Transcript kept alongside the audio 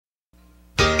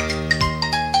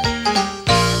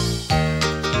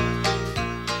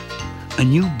A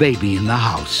new baby in the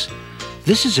house.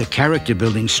 This is a character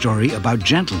building story about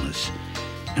gentleness.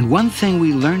 And one thing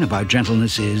we learn about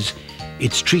gentleness is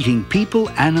it's treating people,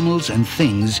 animals, and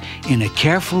things in a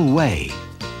careful way.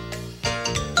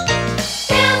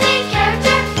 Building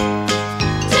character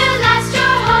to last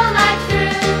your whole life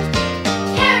through.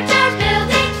 Character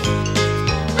building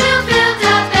will build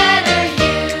a better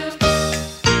you.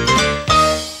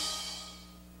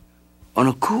 On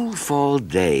a cool fall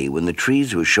day, when the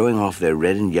trees were showing off their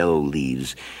red and yellow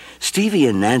leaves, Stevie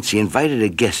and Nancy invited a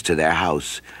guest to their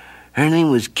house. Her name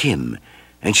was Kim,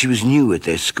 and she was new at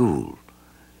their school.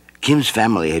 Kim's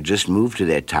family had just moved to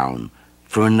their town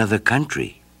for another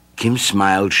country. Kim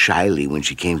smiled shyly when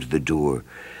she came to the door.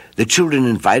 The children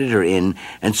invited her in,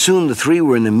 and soon the three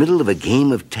were in the middle of a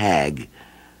game of tag.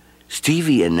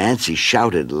 Stevie and Nancy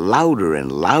shouted louder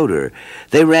and louder.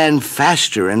 They ran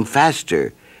faster and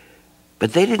faster.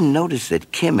 But they didn't notice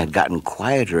that Kim had gotten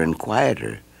quieter and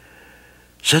quieter.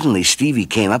 Suddenly, Stevie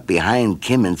came up behind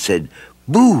Kim and said,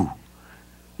 "Boo!"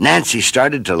 Nancy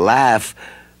started to laugh,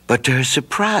 but to her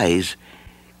surprise,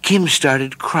 Kim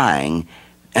started crying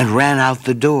and ran out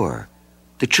the door.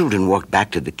 The children walked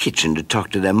back to the kitchen to talk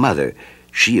to their mother.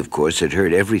 She, of course, had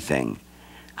heard everything.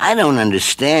 "I don't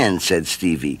understand," said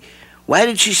Stevie. "Why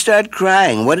did she start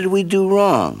crying? What did we do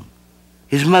wrong?"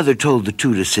 His mother told the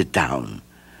two to sit down.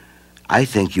 "I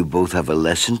think you both have a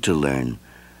lesson to learn.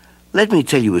 Let me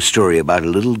tell you a story about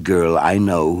a little girl I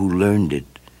know who learned it."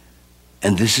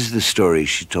 And this is the story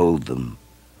she told them.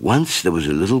 Once there was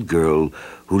a little girl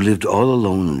who lived all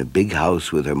alone in a big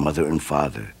house with her mother and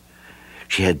father.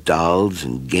 She had dolls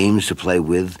and games to play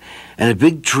with and a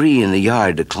big tree in the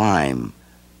yard to climb.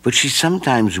 But she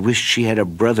sometimes wished she had a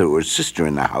brother or sister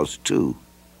in the house, too.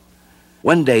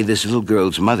 One day, this little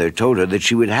girl's mother told her that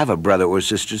she would have a brother or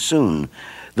sister soon.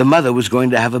 The mother was going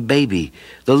to have a baby.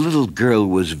 The little girl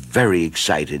was very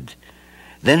excited.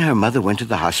 Then her mother went to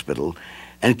the hospital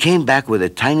and came back with a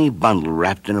tiny bundle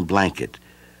wrapped in a blanket.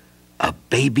 A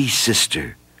baby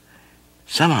sister.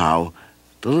 Somehow,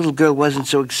 the little girl wasn't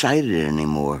so excited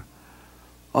anymore.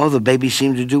 All the baby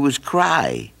seemed to do was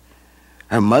cry.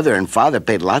 Her mother and father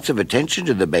paid lots of attention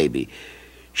to the baby.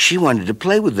 She wanted to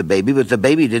play with the baby, but the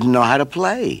baby didn't know how to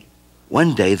play.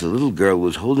 One day, the little girl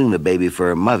was holding the baby for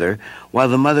her mother while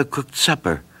the mother cooked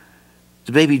supper.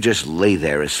 The baby just lay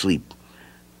there asleep.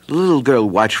 The little girl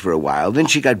watched for a while, then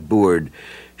she got bored.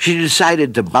 She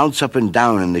decided to bounce up and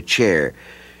down in the chair.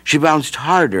 She bounced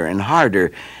harder and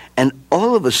harder, and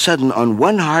all of a sudden, on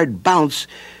one hard bounce,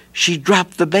 she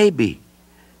dropped the baby.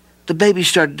 The baby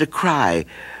started to cry.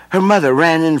 Her mother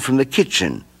ran in from the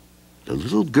kitchen. The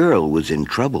little girl was in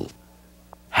trouble.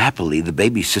 Happily, the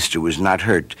baby sister was not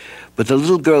hurt, but the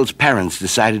little girl's parents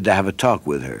decided to have a talk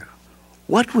with her.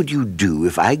 "What would you do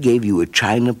if I gave you a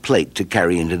china plate to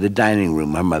carry into the dining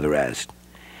room?" her mother asked.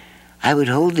 "I would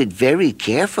hold it very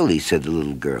carefully," said the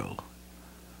little girl.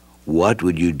 "What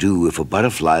would you do if a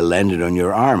butterfly landed on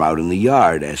your arm out in the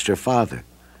yard?" asked her father.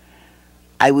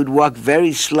 "I would walk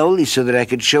very slowly so that I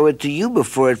could show it to you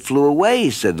before it flew away,"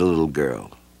 said the little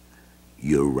girl.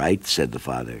 "You're right," said the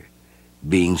father.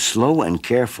 "Being slow and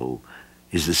careful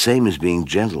is the same as being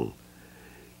gentle.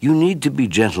 You need to be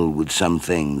gentle with some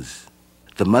things."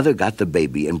 The mother got the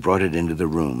baby and brought it into the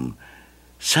room.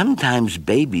 "Sometimes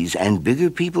babies, and bigger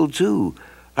people too,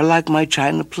 are like my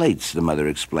china plates," the mother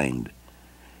explained.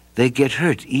 "They get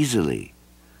hurt easily.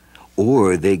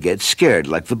 Or they get scared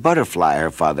like the butterfly,"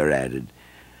 her father added.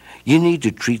 "You need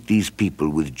to treat these people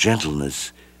with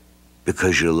gentleness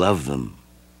because you love them."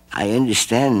 "I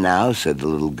understand now," said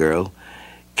the little girl.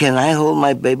 "Can I hold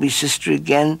my baby sister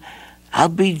again? I'll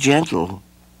be gentle."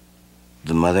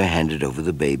 The mother handed over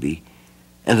the baby,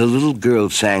 and the little girl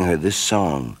sang her this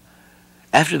song.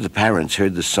 After the parents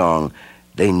heard the song,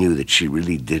 they knew that she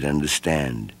really did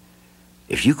understand.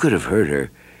 If you could have heard her,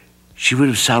 she would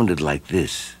have sounded like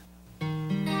this.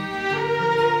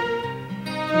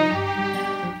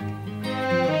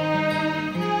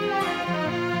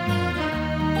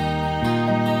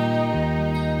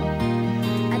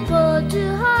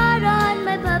 Too hard on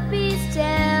my puppy's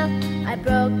tail. I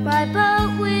broke my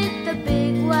boat with the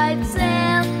big white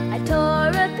sail. I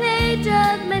tore a page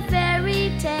of my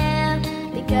fairy tale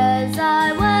because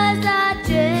I was not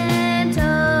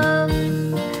gentle.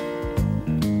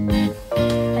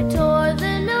 I tore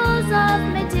the nose off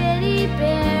my teddy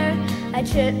bear. I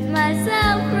tripped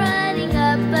myself running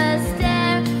up a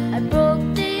stair. I broke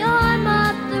the arm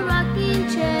off the rocking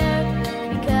chair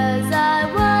because I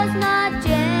was not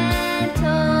gentle.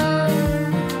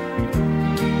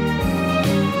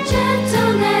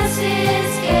 Gentleness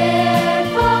is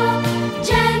careful,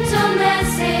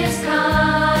 gentleness is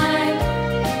kind.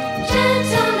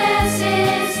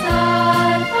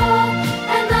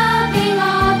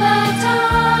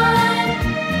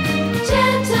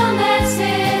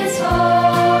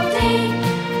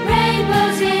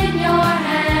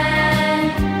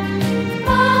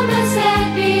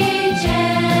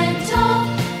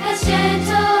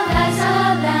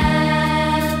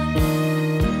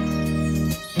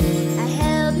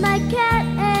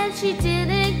 she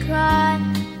didn't cry.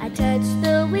 I touched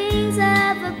the wings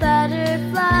of a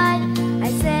butterfly.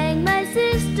 I sang my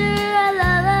sister a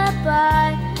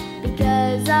lullaby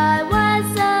because I was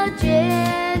so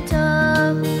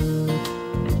gentle.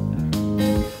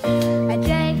 I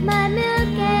drank my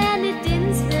milk and it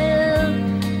didn't spill.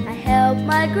 I helped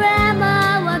my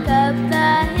grandma walk up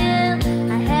the hill.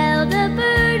 I held a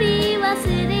birdie while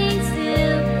sitting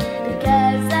still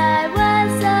because I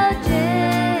was so gentle.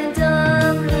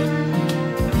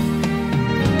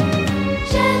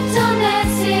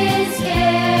 Gentleness is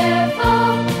careful,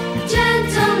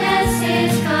 gentleness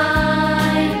is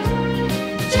kind,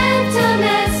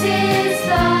 gentleness is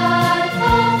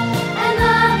thoughtful and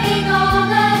loving all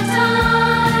the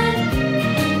time.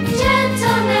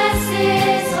 Gentleness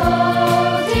is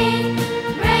holding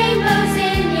rainbows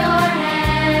in your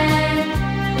hand.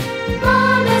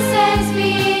 Mama says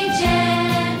be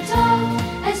gentle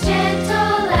as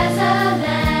a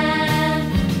lamb.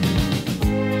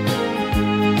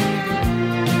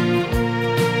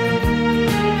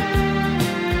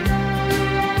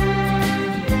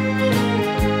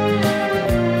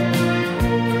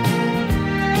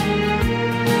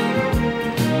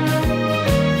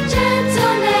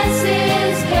 Gentleness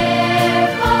is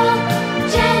careful,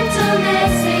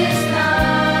 gentleness is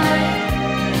kind,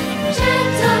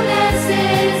 gentleness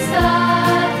is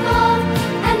thoughtful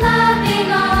and loving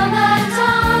all the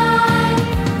time.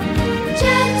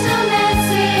 Gentleness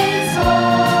is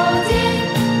holding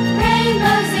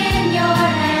rainbows in your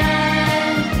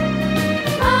hand.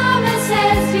 Mama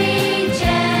says be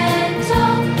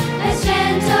gentle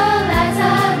as a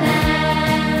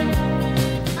lamb.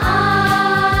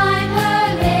 I'm her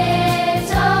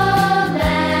little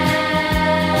lamb.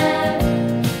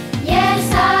 Yes,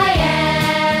 I am.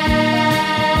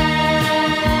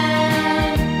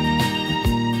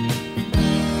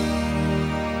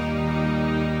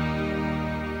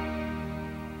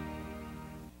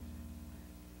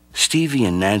 Stevie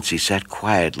and Nancy sat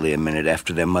quietly a minute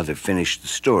after their mother finished the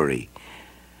story.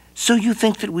 "So you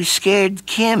think that we scared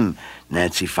Kim?"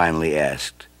 Nancy finally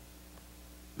asked.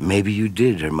 "Maybe you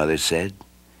did," her mother said.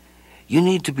 "You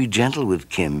need to be gentle with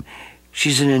Kim.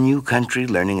 She's in a new country,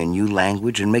 learning a new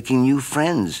language and making new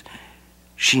friends.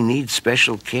 She needs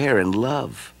special care and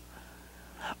love."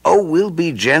 "Oh, we'll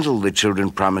be gentle," the children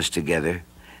promised together.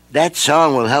 "That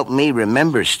song will help me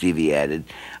remember," Stevie added.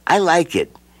 "I like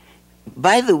it.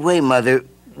 By the way, Mother,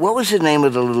 what was the name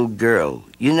of the little girl?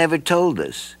 You never told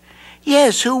us."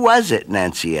 "Yes, who was it?"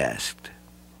 Nancy asked.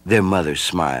 Their mother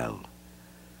smiled.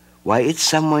 "Why, it's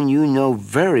someone you know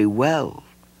very well.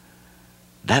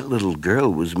 That little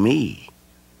girl was me."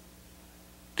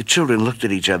 The children looked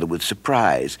at each other with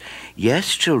surprise.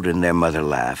 "Yes, children," their mother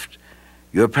laughed.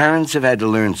 "Your parents have had to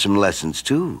learn some lessons,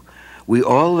 too. We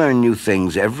all learn new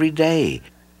things every day."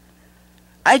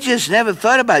 "I just never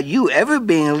thought about you ever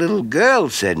being a little girl,"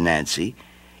 said Nancy.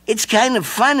 "It's kind of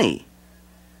funny."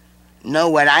 "Know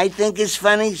what I think is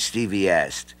funny?" Stevie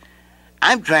asked.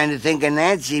 "I'm trying to think of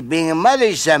Nancy being a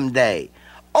mother someday."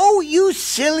 "Oh, you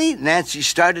silly!" Nancy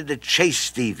started to chase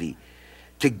Stevie.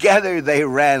 Together they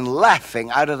ran laughing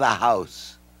out of the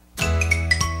house.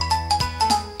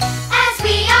 As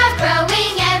we are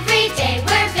growing every day,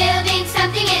 we're building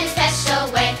something in a special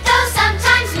way. Though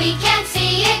sometimes we can't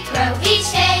see it grow, each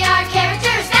day our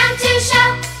character is bound to show.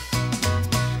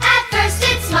 At first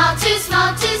it's small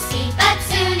to see, but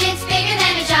soon it's bigger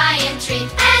than a giant tree.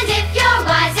 And if you're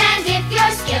wise and if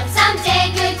you're skilled, someday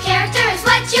good character is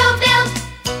what you'll build.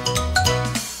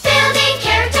 Building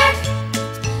character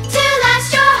to last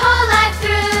your whole life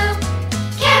through.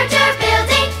 Character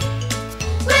building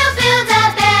will build a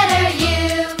better you.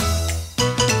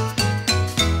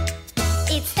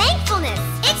 It's thankfulness,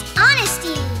 it's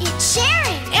honesty, it's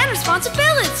sharing, and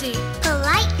responsibility.